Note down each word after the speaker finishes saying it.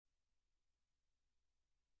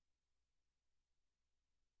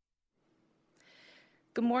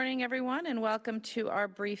Good morning, everyone, and welcome to our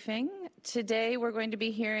briefing. Today, we're going to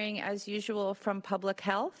be hearing, as usual, from Public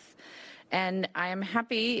Health, and I am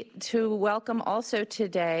happy to welcome also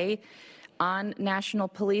today on National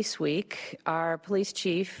Police Week, our police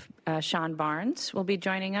chief, Shon will be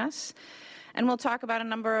joining us, and we'll talk about a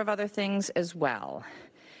number of other things as well.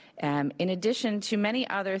 In addition to many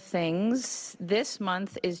other things, this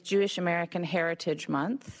month is Jewish American Heritage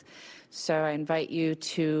Month. So I invite you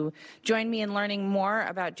to join me in learning more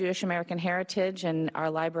about Jewish American heritage, and our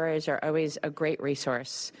libraries are always a great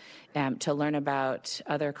resource to learn about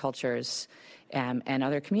other cultures and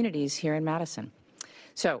other communities here in Madison.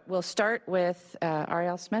 So we'll start with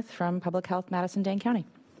Ariel Smith from Public Health, Madison, Dane County.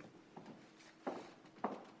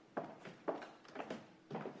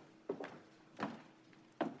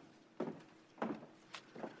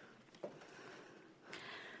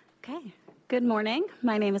 Okay. Good morning.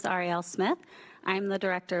 My name is Ariel Smith. I'm the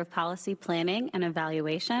Director of Policy Planning and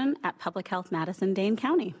Evaluation at Public Health Madison, Dane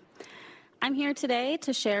County. I'm here today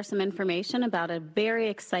to share some information about a very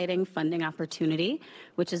exciting funding opportunity,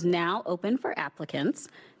 which is now open for applicants.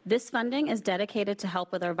 This funding is dedicated to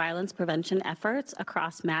help with our violence prevention efforts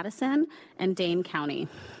across Madison and Dane County.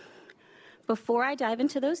 Before I dive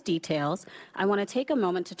into those details, I want to take a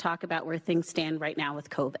moment to talk about where things stand right now with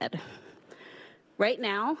COVID. Right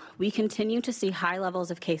now, we continue to see high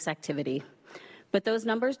levels of case activity, but those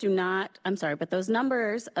numbers do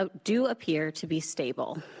appear to be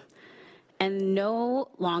stable and no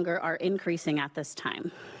longer are increasing at this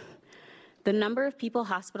time. The number of people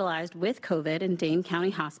hospitalized with COVID in Dane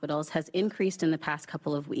County hospitals has increased in the past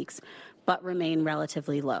couple of weeks, but remain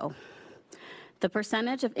relatively low. The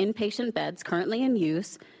percentage of inpatient beds currently in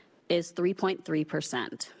use is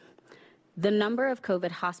 3.3%. The number of COVID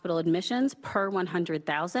hospital admissions per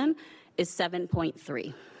 100,000 is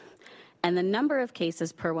 7.3, and the number of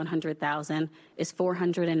cases per 100,000 is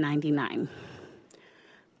 499.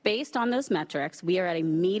 Based on those metrics, we are at a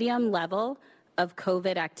medium level of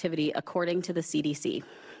COVID activity according to the CDC.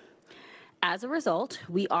 As a result,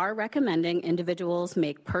 we are recommending individuals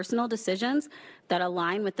make personal decisions that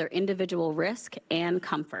align with their individual risk and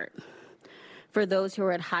comfort. For those who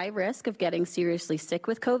are at high risk of getting seriously sick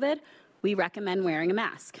with COVID, we recommend wearing a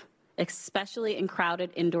mask, especially in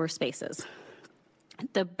crowded indoor spaces.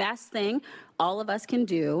 The best thing all of us can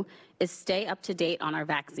do is stay up to date on our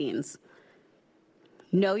vaccines.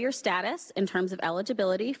 Know your status in terms of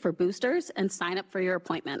eligibility for boosters and sign up for your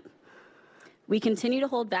appointment. We continue to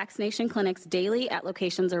hold vaccination clinics daily at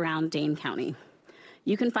locations around Dane County.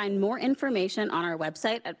 You can find more information on our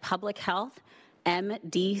website at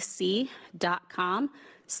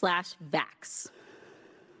publichealthmdc.com/vax.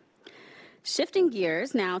 Shifting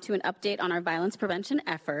gears now to an update on our violence prevention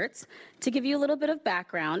efforts. To give you a little bit of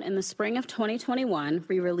background, in the spring of 2021,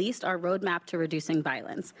 we released our roadmap to reducing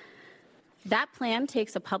violence. That plan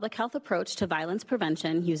takes a public health approach to violence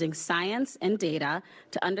prevention using science and data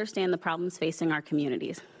to understand the problems facing our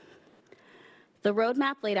communities. The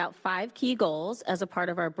roadmap laid out 5 key goals as a part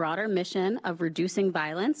of our broader mission of reducing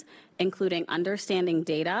violence, including understanding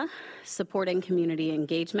data, supporting community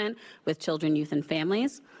engagement with children, youth, and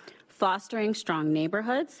families, fostering strong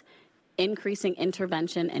neighborhoods, increasing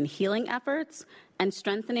intervention and healing efforts, and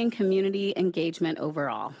strengthening community engagement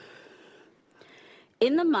overall.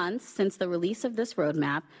 In the months since the release of this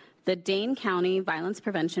roadmap, the Dane County Violence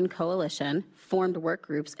Prevention Coalition formed work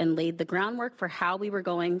groups and laid the groundwork for how we were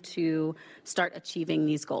going to start achieving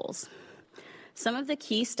these goals. Some of the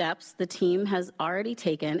key steps the team has already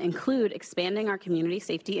taken include expanding our Community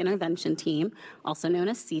Safety Intervention Team, also known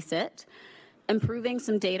as CSIT, improving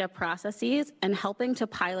some data processes, and helping to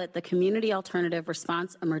pilot the Community Alternative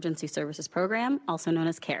Response Emergency Services Program, also known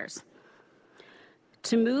as CARES.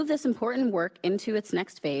 To move this important work into its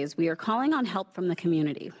next phase, we are calling on help from the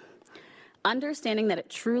community. Understanding that it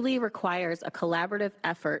truly requires a collaborative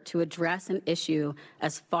effort to address an issue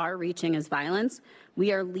as far-reaching as violence,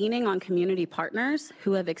 we are leaning on community partners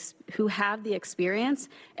who have the experience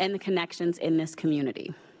and the connections in this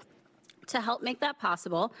community. To help make that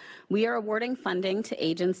possible, we are awarding funding to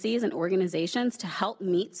agencies and organizations to help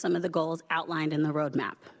meet some of the goals outlined in the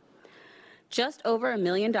roadmap. Just over $1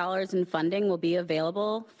 million in funding will be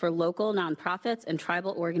available for local nonprofits and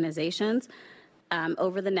tribal organizations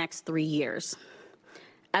over the next 3 years.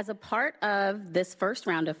 As a part of this first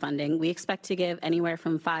round of funding, we expect to give anywhere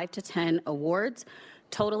from 5 to 10 awards,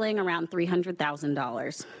 totaling around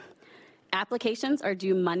 $300,000. Applications are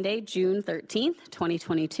due Monday, June 13th,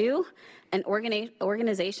 2022, and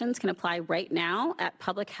organizations can apply right now at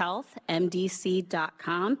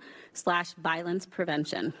publichealthmdc.com/violence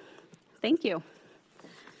prevention. Thank you.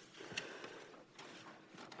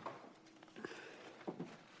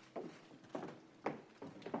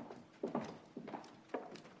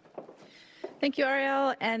 Thank you,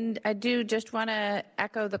 Ariel. And I do just want to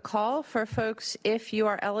echo the call for folks, if you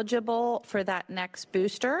are eligible for that next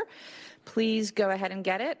booster, please go ahead and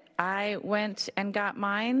get it. I went and got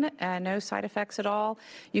mine, no side effects at all.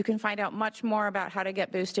 You can find out much more about how to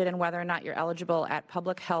get boosted and whether or not you're eligible at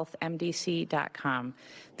publichealthmdc.com.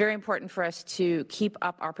 Very important for us to keep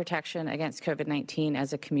up our protection against COVID-19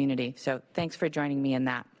 as a community. So thanks for joining me in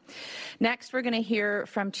that. Next, we're going to hear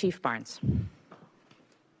from Chief Barnes.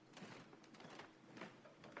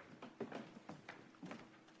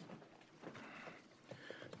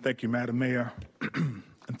 Thank you, Madam Mayor, and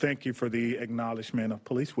thank you for the acknowledgement of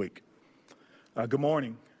Police Week. Good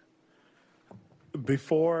morning.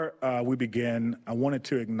 Before we begin, I wanted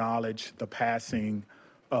to acknowledge the passing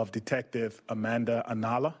of Detective Amanda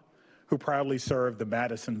Anala, who proudly served the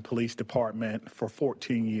Madison Police Department for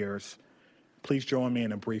 14 years. Please join me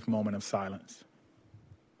in a brief moment of silence.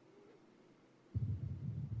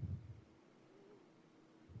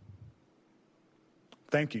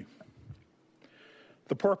 Thank you.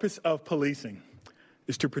 The purpose of policing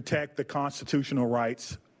is to protect the constitutional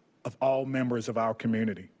rights of all members of our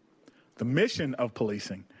community. The mission of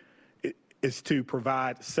policing is to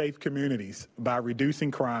provide safe communities by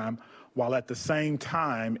reducing crime while at the same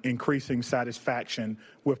time increasing satisfaction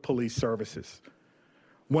with police services.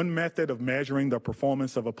 One method of measuring the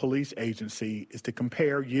performance of a police agency is to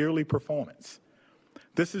compare yearly performance.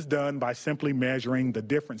 This is done by simply measuring the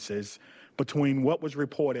differences between what was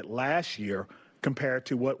reported last year compared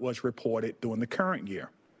to what was reported during the current year.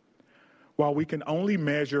 While we can only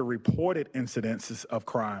measure reported incidences of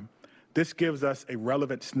crime, this gives us a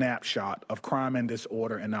relevant snapshot of crime and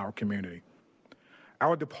disorder in our community.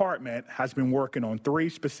 Our department has been working on 3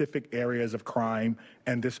 specific areas of crime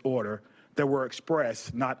and disorder that were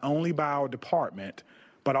expressed not only by our department,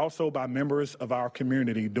 but also by members of our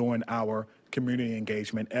community during our community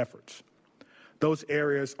engagement efforts. Those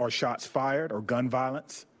areas are shots fired or gun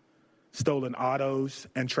violence, stolen autos,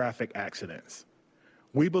 and traffic accidents.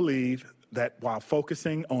 We believe that while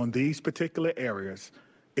focusing on these particular areas,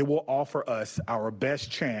 it will offer us our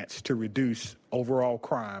best chance to reduce overall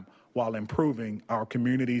crime while improving our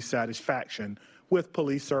community's satisfaction with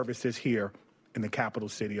police services here in the capital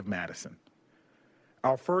city of Madison.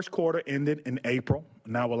 Our first quarter ended in April,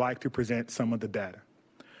 and I would like to present some of the data.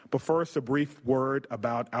 But first, a brief word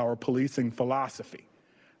about our policing philosophy.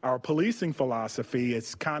 Our policing philosophy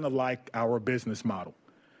is kind of like our business model.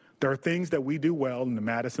 There are things that we do well in the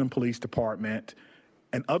Madison Police Department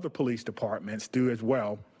and other police departments do as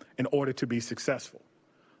well in order to be successful.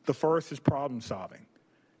 The first is problem solving.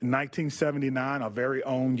 In 1979, our very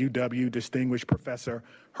own UW distinguished professor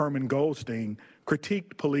Herman Goldstein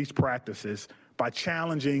critiqued police practices by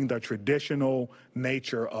challenging the traditional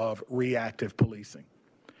nature of reactive policing.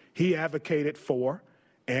 He advocated for,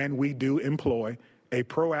 and we do employ, a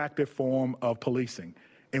proactive form of policing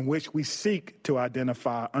in which we seek to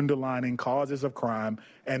identify underlying causes of crime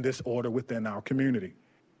and disorder within our community.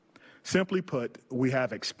 Simply put, we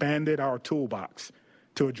have expanded our toolbox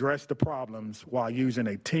to address the problems while using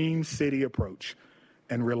a team city approach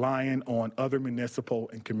and relying on other municipal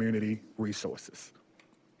and community resources.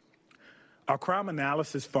 Our crime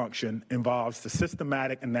analysis function involves the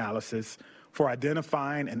systematic analysis for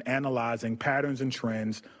identifying and analyzing patterns and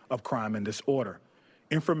trends of crime and disorder.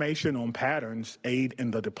 Information on patterns aid in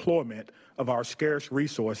the deployment of our scarce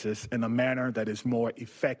resources in a manner that is more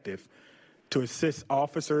effective to assist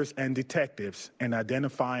officers and detectives in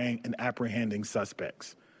identifying and apprehending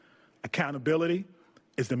suspects. Accountability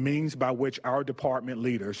is the means by which our department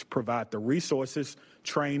leaders provide the resources,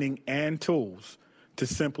 training, and tools to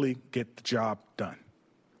simply get the job done.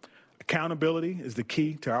 Accountability is the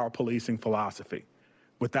key to our policing philosophy.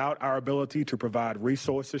 Without our ability to provide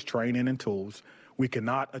resources, training, and tools, we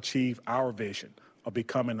cannot achieve our vision of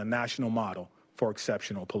becoming a national model for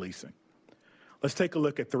exceptional policing. Let's take a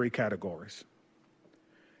look at 3 categories.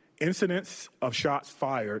 Incidents of shots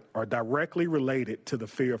fired are directly related to the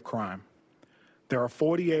fear of crime. There were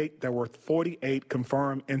 48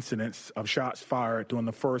 confirmed incidents of shots fired during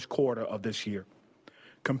the first quarter of this year,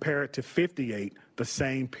 compared to 58 the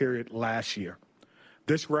same period last year.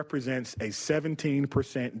 This represents a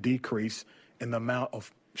 17% decrease in the amount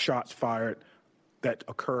of shots fired that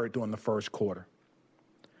occurred during the first quarter.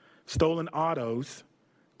 Stolen autos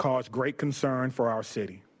cause great concern for our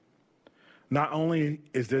city. Not only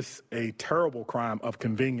is this a terrible crime of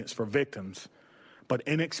convenience for victims, but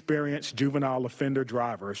inexperienced juvenile offender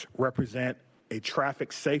drivers represent a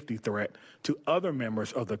traffic safety threat to other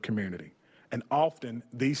members of the community, and often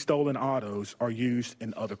these stolen autos are used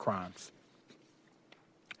in other crimes.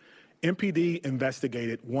 MPD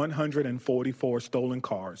investigated 144 stolen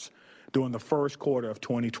cars, during the first quarter of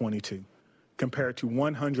 2022, compared to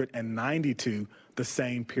 192 the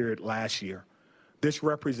same period last year. This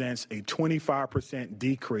represents a 25%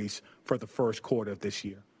 decrease for the first quarter of this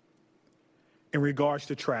year. In regards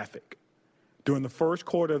to traffic, during the first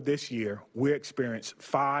quarter of this year, we experienced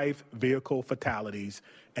 5 vehicle fatalities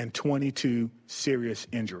and 22 serious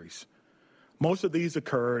injuries. Most of these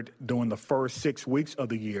occurred during the first 6 weeks of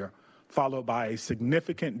the year, followed by a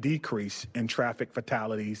significant decrease in traffic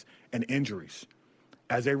fatalities and injuries.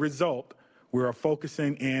 As a result, we are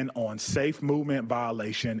focusing in on safe movement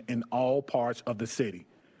violation in all parts of the city,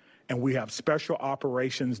 and we have special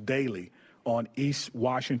operations daily on East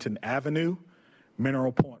Washington Avenue,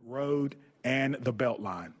 Mineral Point Road, and the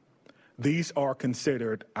Beltline. These are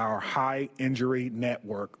considered our high injury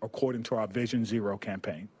network according to our Vision Zero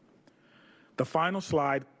campaign. The final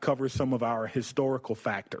slide covers some of our historical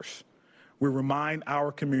factors. We remind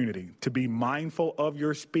our community to be mindful of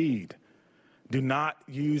your speed. Do not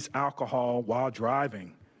use alcohol while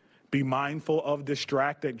driving. Be mindful of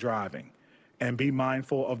distracted driving, and be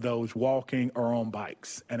mindful of those walking or on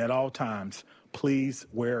bikes. And at all times, please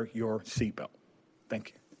wear your seatbelt. Thank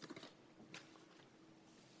you.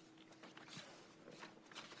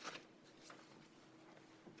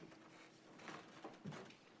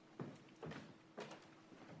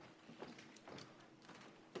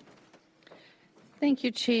 Thank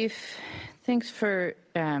you, Chief. Thanks for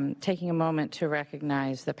taking a moment to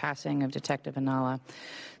recognize the passing of Detective Anala.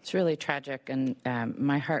 It's really tragic, and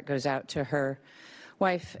my heart goes out to her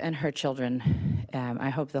wife and her children.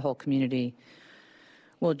 I hope the whole community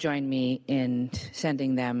will join me in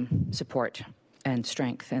sending them support and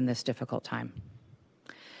strength in this difficult time.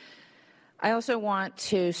 I also want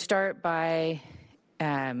to start by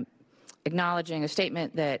acknowledging a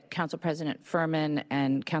statement that Council President Furman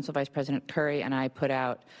and Council Vice President Curry and I put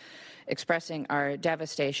out expressing our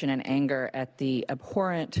devastation and anger at the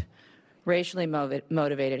abhorrent, racially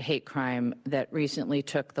motivated hate crime that recently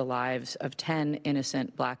took the lives of 10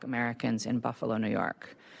 innocent Black Americans in Buffalo, New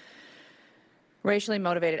York. Racially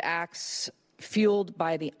motivated acts fueled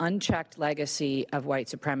by the unchecked legacy of white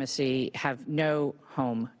supremacy have no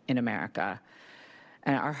home in America.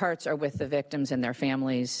 And our hearts are with the victims and their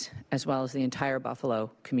families, as well as the entire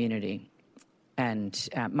Buffalo community. And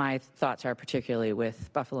my thoughts are particularly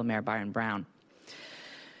with Buffalo Mayor Byron Brown.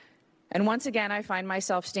 And once again, I find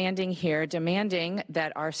myself standing here demanding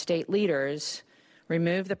that our state leaders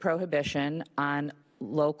remove the prohibition on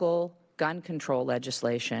local gun control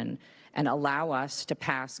legislation and allow us to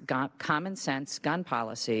pass common sense gun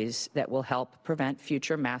policies that will help prevent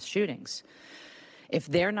future mass shootings. If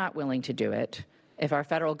they're not willing to do it, if our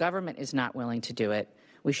federal government is not willing to do it,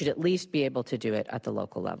 we should at least be able to do it at the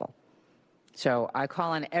local level. So I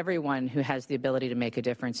call on everyone who has the ability to make a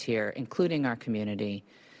difference here, including our community,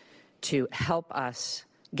 to help us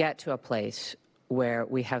get to a place where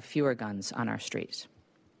we have fewer guns on our streets.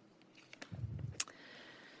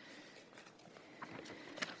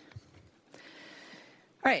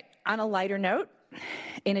 All right, on a lighter note,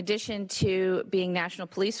 in addition to being National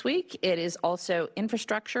Police Week, it is also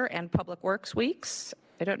Infrastructure and Public Works Weeks.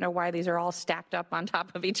 I don't know why these are all stacked up on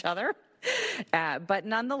top of each other. But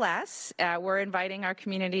nonetheless, we're inviting our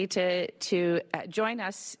community to join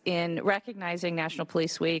us in recognizing National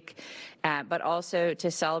Police Week, but also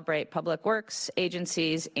to celebrate public works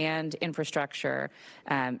agencies and infrastructure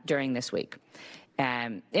during this week.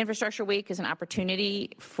 Infrastructure Week is an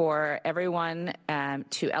opportunity for everyone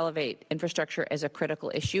to elevate infrastructure as a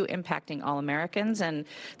critical issue impacting all Americans. And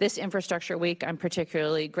this Infrastructure Week, I'm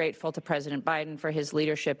particularly grateful to President Biden for his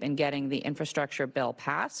leadership in getting the infrastructure bill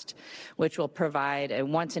passed, which will provide a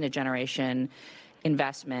once-in-a-generation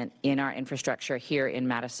investment in our infrastructure here in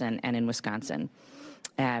Madison and in Wisconsin.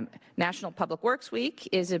 National Public Works Week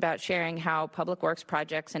is about sharing how public works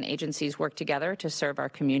projects and agencies work together to serve our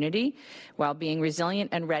community while being resilient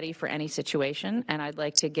and ready for any situation. And I'd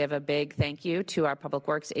like to give a big thank you to our public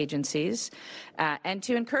works agencies and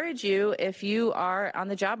to encourage you, if you are on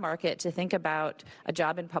the job market, to think about a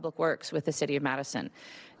job in public works with the City of Madison.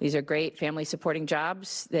 These are great family supporting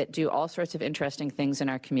jobs that do all sorts of interesting things in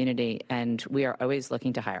our community, and we are always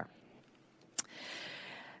looking to hire.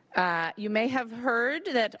 You may have heard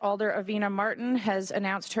that Alder Avina Martin has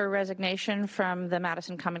announced her resignation from the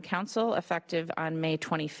Madison Common Council effective on May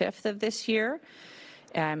 25th of this year.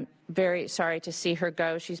 I'm very sorry to see her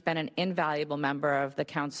go. She's been an invaluable member of the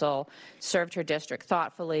council, served her district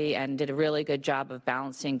thoughtfully, and did a really good job of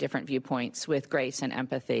balancing different viewpoints with grace and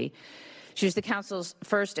empathy. She was the council's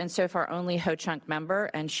first and so far only Ho-Chunk member,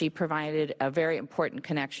 and she provided a very important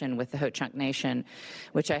connection with the Ho-Chunk Nation,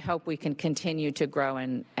 which I hope we can continue to grow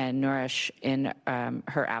and nourish in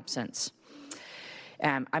her absence.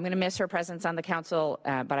 I'm going to miss her presence on the council,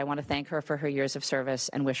 but I want to thank her for her years of service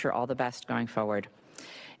and wish her all the best going forward.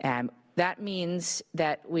 That means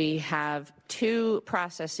that we have two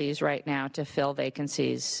processes right now to fill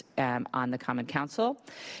vacancies on the Common Council.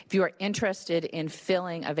 If you are interested in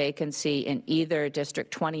filling a vacancy in either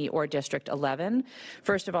District 20 or District 11,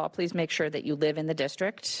 first of all, please make sure that you live in the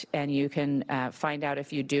district, and you can find out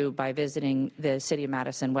if you do by visiting the City of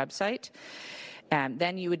Madison website.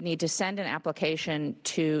 Then you would need to send an application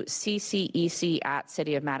to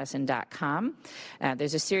ccec@cityofmadison.com.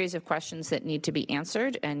 There's a series of questions that need to be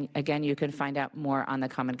answered, and again, you can find out more on the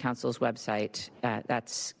Common Council's website.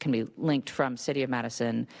 That can be linked from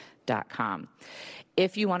cityofmadison.com.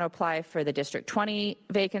 If you want to apply for the District 20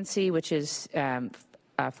 vacancy, which is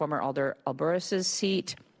former Alder Alburus's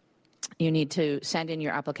seat, you need to send in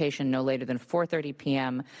your application no later than 4:30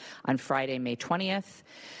 p.m. on Friday, May 20th.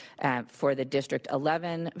 For the District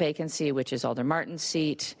 11 vacancy, which is Alder Martin's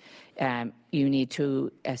seat, you need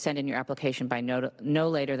to send in your application by no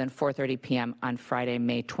later than 4:30 p.m. on Friday,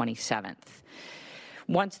 May 27th.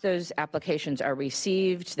 Once those applications are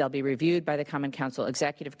received, they'll be reviewed by the Common Council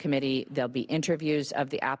Executive Committee. There'll be interviews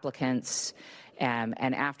of the applicants.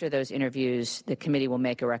 And after those interviews, the committee will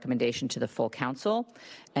make a recommendation to the full council,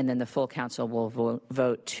 and then the full council will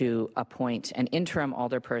vote to appoint an interim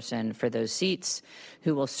alderperson for those seats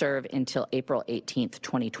who will serve until April 18th,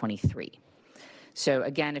 2023. So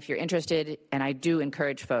again, if you're interested, and I do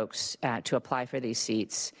encourage folks to apply for these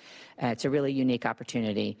seats, it's a really unique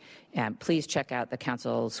opportunity. Please check out the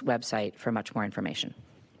council's website for much more information.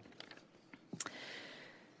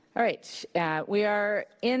 All right, we are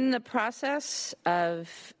in the process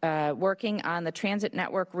of working on the transit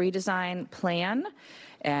network redesign plan.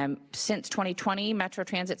 Since 2020, Metro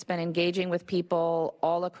Transit's been engaging with people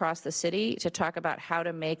all across the city to talk about how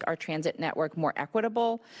to make our transit network more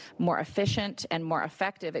equitable, more efficient, and more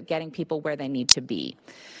effective at getting people where they need to be.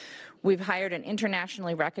 We've hired an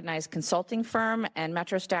internationally recognized consulting firm, and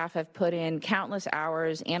Metro staff have put in countless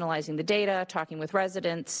hours analyzing the data, talking with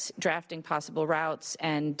residents, drafting possible routes,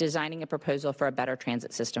 and designing a proposal for a better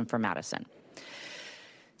transit system for Madison.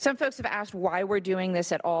 Some folks have asked why we're doing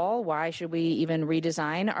this at all. Why should we even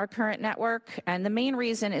redesign our current network? And the main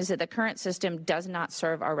reason is that the current system does not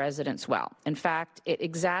serve our residents well. In fact, it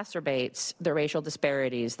exacerbates the racial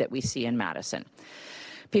disparities that we see in Madison.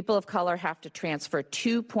 People of color have to transfer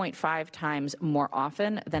 2.5 times more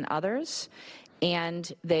often than others,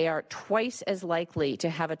 and they are twice as likely to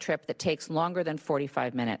have a trip that takes longer than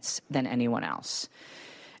 45 minutes than anyone else.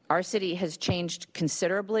 Our city has changed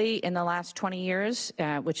considerably in the last 20 years,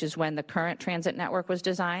 which is when the current transit network was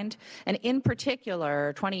designed. And in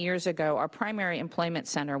particular, 20 years ago, our primary employment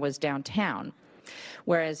center was downtown,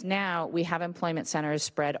 whereas now we have employment centers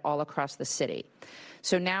spread all across the city.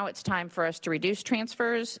 So now it's time for us to reduce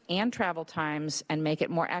transfers and travel times and make it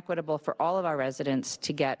more equitable for all of our residents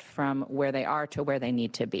to get from where they are to where they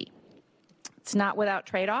need to be. It's not without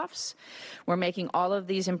trade-offs. We're making all of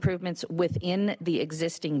these improvements within the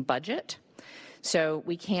existing budget, so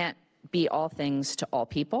we can't be all things to all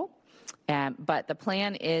people. But the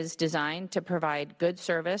plan is designed to provide good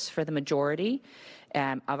service for the majority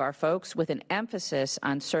of our folks, with an emphasis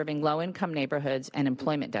on serving low-income neighborhoods and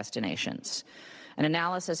employment destinations. An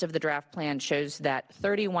analysis of the draft plan shows that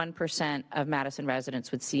 31% of Madison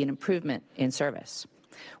residents would see an improvement in service,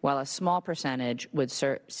 while a small percentage would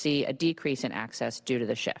see a decrease in access due to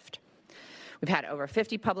the shift. We've had over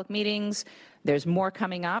 50 public meetings. There's more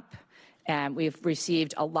coming up. We've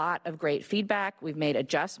received a lot of great feedback. We've made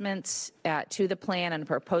adjustments to the plan and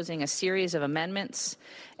proposing a series of amendments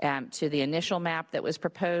to the initial map that was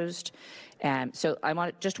proposed. So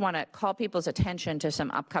I just want to call people's attention to some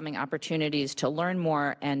upcoming opportunities to learn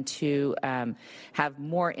more and to have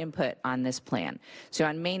more input on this plan. So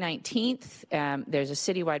on May 19th, there's a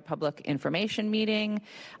citywide public information meeting.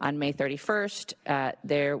 On May 31st,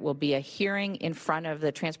 there will be a hearing in front of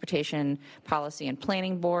the Transportation Policy and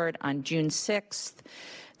Planning Board. On June 6th,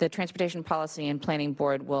 the Transportation Policy and Planning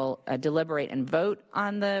Board will deliberate and vote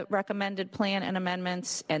on the recommended plan and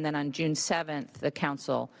amendments, and then on June 7th, the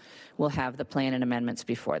Council will have the plan and amendments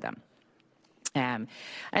before them.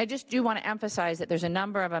 I just do want to emphasize that there's a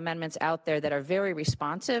number of amendments out there that are very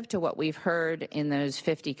responsive to what we've heard in those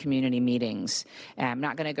 50 community meetings. I'm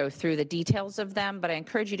not going to go through the details of them, but I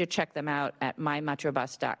encourage you to check them out at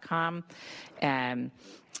mymetrobus.com.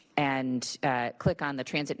 And click on the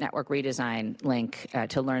Transit Network Redesign link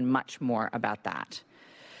to learn much more about that.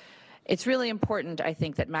 It's really important, I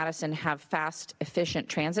think, that Madison have fast, efficient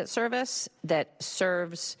transit service that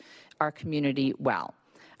serves our community well.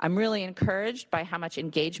 I'm really encouraged by how much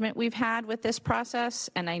engagement we've had with this process,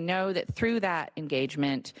 and I know that through that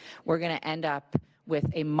engagement, we're going to end up with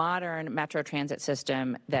a modern metro transit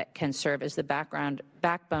system that can serve as the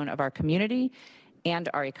backbone of our community and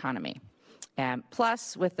our economy.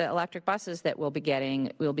 Plus, with the electric buses that we'll be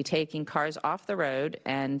getting, we'll be taking cars off the road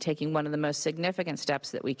and taking one of the most significant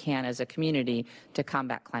steps that we can as a community to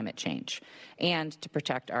combat climate change and to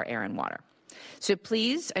protect our air and water. So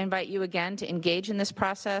please, I invite you again to engage in this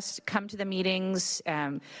process, come to the meetings,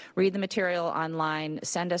 read the material online,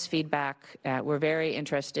 send us feedback. We're very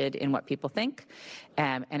interested in what people think.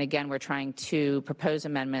 And again, we're trying to propose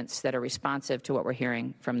amendments that are responsive to what we're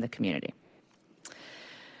hearing from the community.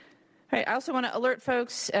 All right, I also want to alert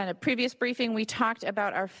folks, in a previous briefing, we talked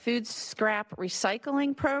about our food scrap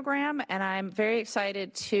recycling program, and I'm very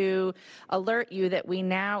excited to alert you that we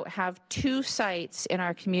now have 2 sites in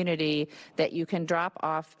our community that you can drop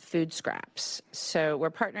off food scraps. So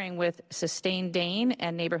we're partnering with Sustain Dane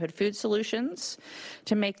and Neighborhood Food Solutions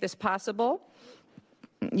to make this possible.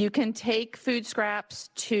 You can take food scraps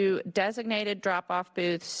to designated drop-off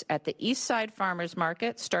booths at the East Side Farmers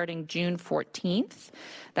Market starting June 14th.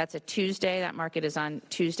 That's a Tuesday. That market is on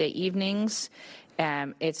Tuesday evenings.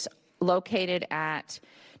 It's located at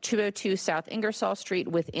 202 South Ingersoll Street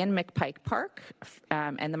within McPike Park,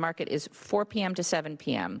 and the market is 4 p.m. to 7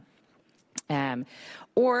 p.m.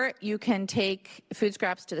 Or you can take food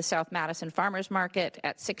scraps to the South Madison Farmers Market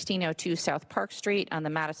at 1602 South Park Street on the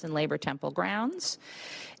Madison Labor Temple grounds.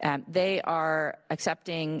 They are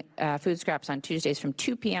accepting food scraps on Tuesdays from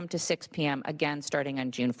 2 p.m. to 6 p.m., again starting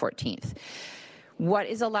on June 14th. What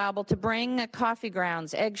is allowable to bring? Coffee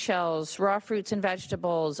grounds, eggshells, raw fruits and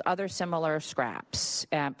vegetables, other similar scraps.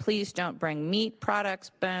 Please don't bring meat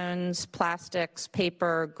products, bones, plastics,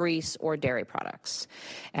 paper, grease, or dairy products.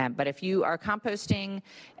 But if you are composting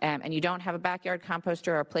and you don't have a backyard composter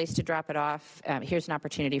or a place to drop it off, here's an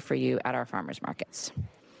opportunity for you at our farmers markets.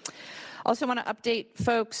 Also want to update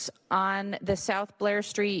folks on the South Blair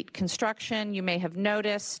Street construction. You may have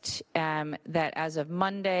noticed that as of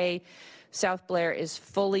Monday, South Blair is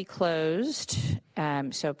fully closed,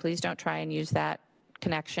 so please don't try and use that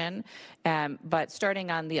connection. But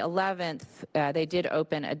starting on the 11th, they did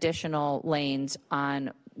open additional lanes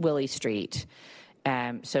on Willie Street.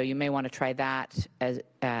 So you may want to try that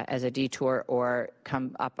as a detour or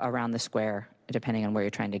come up around the square, depending on where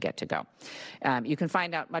you're trying to get to go. You can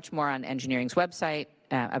find out much more on engineering's website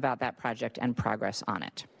about that project and progress on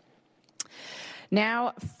it.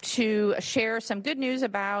 Now to share some good news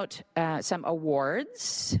about some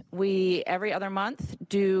awards. We, every other month,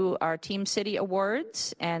 do our Team City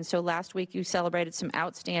Awards, and so last week you celebrated some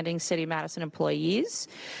outstanding City of Madison employees.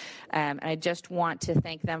 I just want to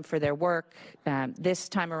thank them for their work. This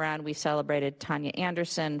time around, we celebrated Tanya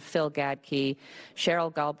Anderson, Phil Gadke,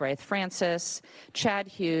 Cheryl Galbraith-Francis, Chad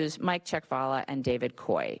Hughes, Mike Czechvala, and David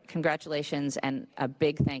Coy. Congratulations and a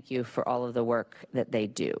big thank you for all of the work that they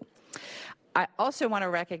do. I also want to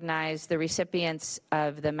recognize the recipients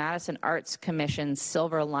of the Madison Arts Commission's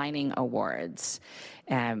Silver Lining Awards.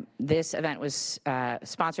 This event was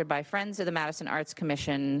sponsored by Friends of the Madison Arts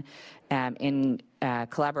Commission in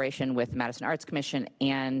collaboration with the Madison Arts Commission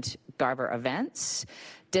and Garver Events,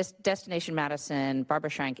 Destination Madison, Barbara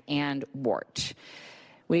Schrank, and WART.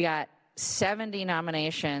 We got 70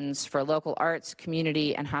 nominations for local arts,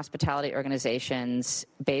 community, and hospitality organizations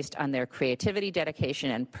based on their creativity,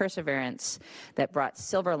 dedication, and perseverance that brought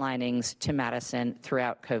silver linings to Madison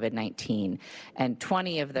throughout COVID-19. And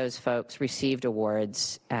 20 of those folks received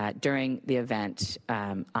awards during the event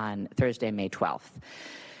on Thursday, May 12th.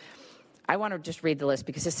 I want to just read the list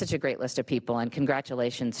because it's such a great list of people, and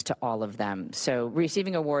congratulations to all of them. So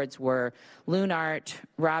receiving awards were Loon Art,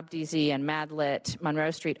 Rob DZ and Madlit,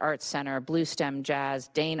 Monroe Street Arts Center, Blue Stem Jazz,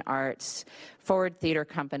 Dane Arts, Forward Theater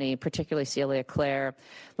Company, particularly Celia Clare,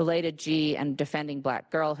 Related G and Defending Black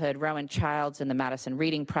Girlhood, Rowan Childs and the Madison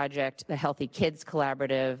Reading Project, the Healthy Kids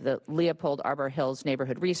Collaborative, the Leopold Arbor Hills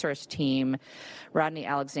Neighborhood Resource Team, Rodney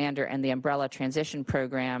Alexander and the Umbrella Transition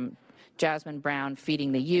Program, Jasmine Brown,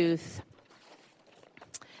 Feeding the Youth,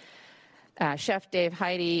 Chef Dave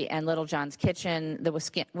Heidi and Little John's Kitchen, the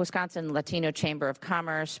Wisconsin Latino Chamber of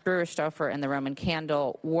Commerce, Brewer Stouffer and the Roman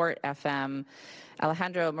Candle, WART FM,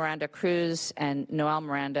 Alejandro Miranda Cruz and Noel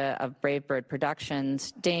Miranda of Brave Bird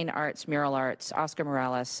Productions, Dane Arts, Mural Arts, Oscar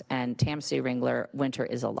Morales, and Tamsi Ringler, Winter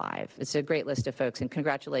is Alive. It's a great list of folks, and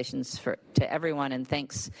congratulations to everyone, and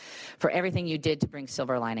thanks for everything you did to bring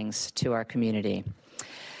silver linings to our community.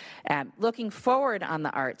 Looking forward on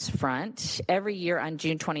the arts front, every year on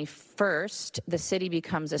June 21st, the city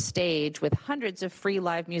becomes a stage with hundreds of free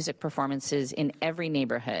live music performances in every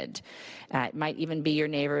neighborhood. It might even be your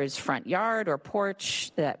neighbor's front yard or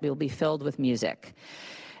porch that will be filled with music.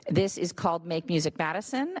 This is called Make Music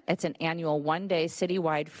Madison. It's an annual one-day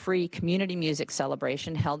citywide free community music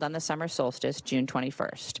celebration held on the summer solstice, June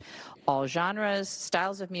 21st. All genres,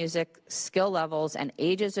 styles of music, skill levels, and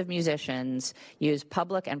ages of musicians use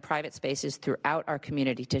public and private spaces throughout our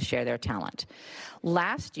community to share their talent.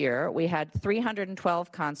 Last year, we had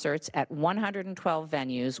 312 concerts at 112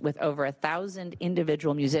 venues with over 1,000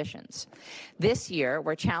 individual musicians. This year,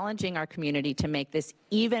 we're challenging our community to make this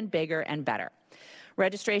even bigger and better.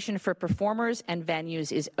 Registration for performers and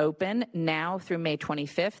venues is open now through May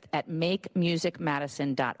 25th at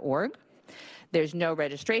makemusicmadison.org. There's no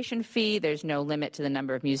registration fee. There's no limit to the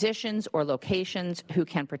number of musicians or locations who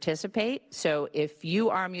can participate. So if you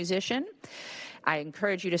are a musician, I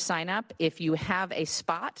encourage you to sign up. If you have a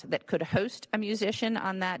spot that could host a musician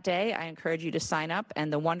on that day, I encourage you to sign up,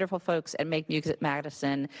 and the wonderful folks at Make Music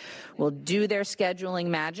Madison will do their scheduling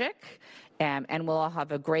magic, and we'll all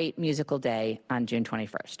have a great musical day on June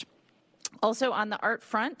 21st. Also on the art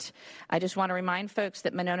front, I just want to remind folks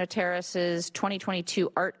that Monona Terrace's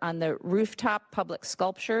 2022 Art on the Rooftop public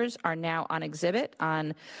sculptures are now on exhibit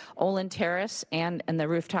on Olin Terrace and in the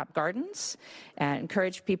rooftop gardens.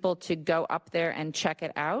 Encourage people to go up there and check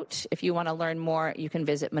it out. If you want to learn more, you can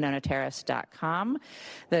visit mononaterrace.com.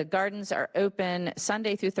 The gardens are open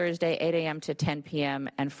Sunday through Thursday, 8 a.m. to 10 p.m.,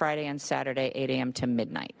 and Friday and Saturday, 8 a.m. to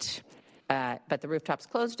midnight. But the rooftop's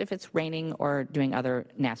closed if it's raining or doing other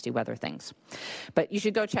nasty weather things. But you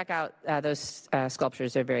should go check out those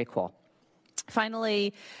sculptures. They're very cool.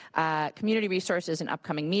 Finally, community resources and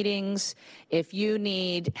upcoming meetings. If you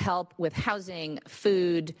need help with housing,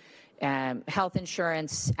 food, health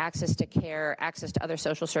insurance, access to care, access to other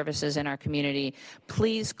social services in our community,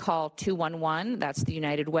 please call 211, that's the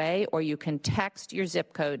United Way, or you can text your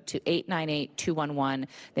zip code to 898-211.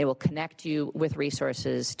 They will connect you with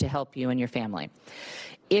resources to help you and your family.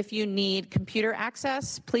 If you need computer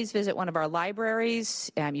access, please visit one of our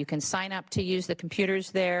libraries. You can sign up to use the computers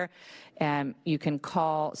there. You can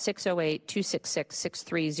call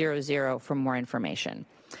 608-266-6300 for more information.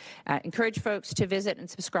 Encourage folks to visit and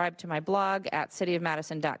subscribe to my blog at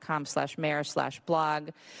cityofmadison.com/mayor/blog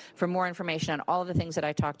for more information on all of the things that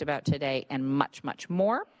I talked about today and much, much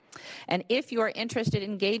more. And if you are interested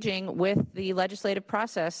in engaging with the legislative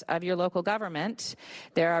process of your local government,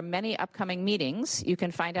 there are many upcoming meetings. You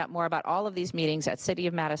can find out more about all of these meetings at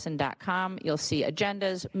cityofmadison.com. You'll see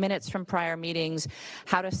agendas, minutes from prior meetings,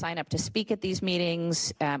 how to sign up to speak at these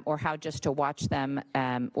meetings, or how just to watch them,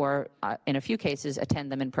 or in a few cases,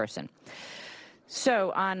 attend them in person.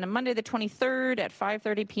 So on Monday the 23rd at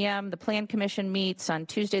 5:30 p.m., the Plan Commission meets. On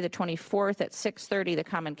Tuesday the 24th at 6:30, the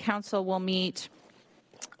Common Council will meet.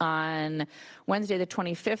 On Wednesday the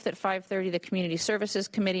 25th at 5:30, the Community Services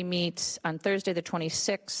Committee meets. On Thursday the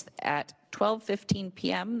 26th at 12:15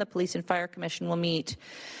 p.m., the Police and Fire Commission will meet.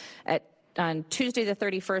 On Tuesday the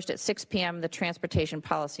 31st at 6 p.m., the Transportation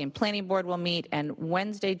Policy and Planning Board will meet. And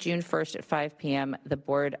Wednesday, June 1st at 5 p.m., the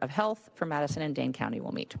Board of Health for Madison and Dane County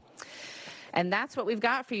will meet. And that's what we've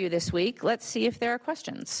got for you this week. Let's see if there are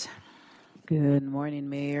questions. Good morning,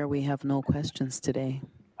 Mayor. We have no questions today.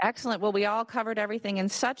 Excellent. Well, we all covered everything in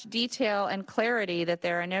such detail and clarity that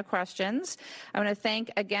there are no questions. I want to thank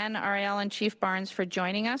again Ariel and Chief Barnes for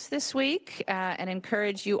joining us this week, and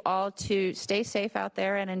encourage you all to stay safe out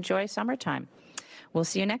there and enjoy summertime. We'll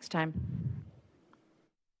see you next time.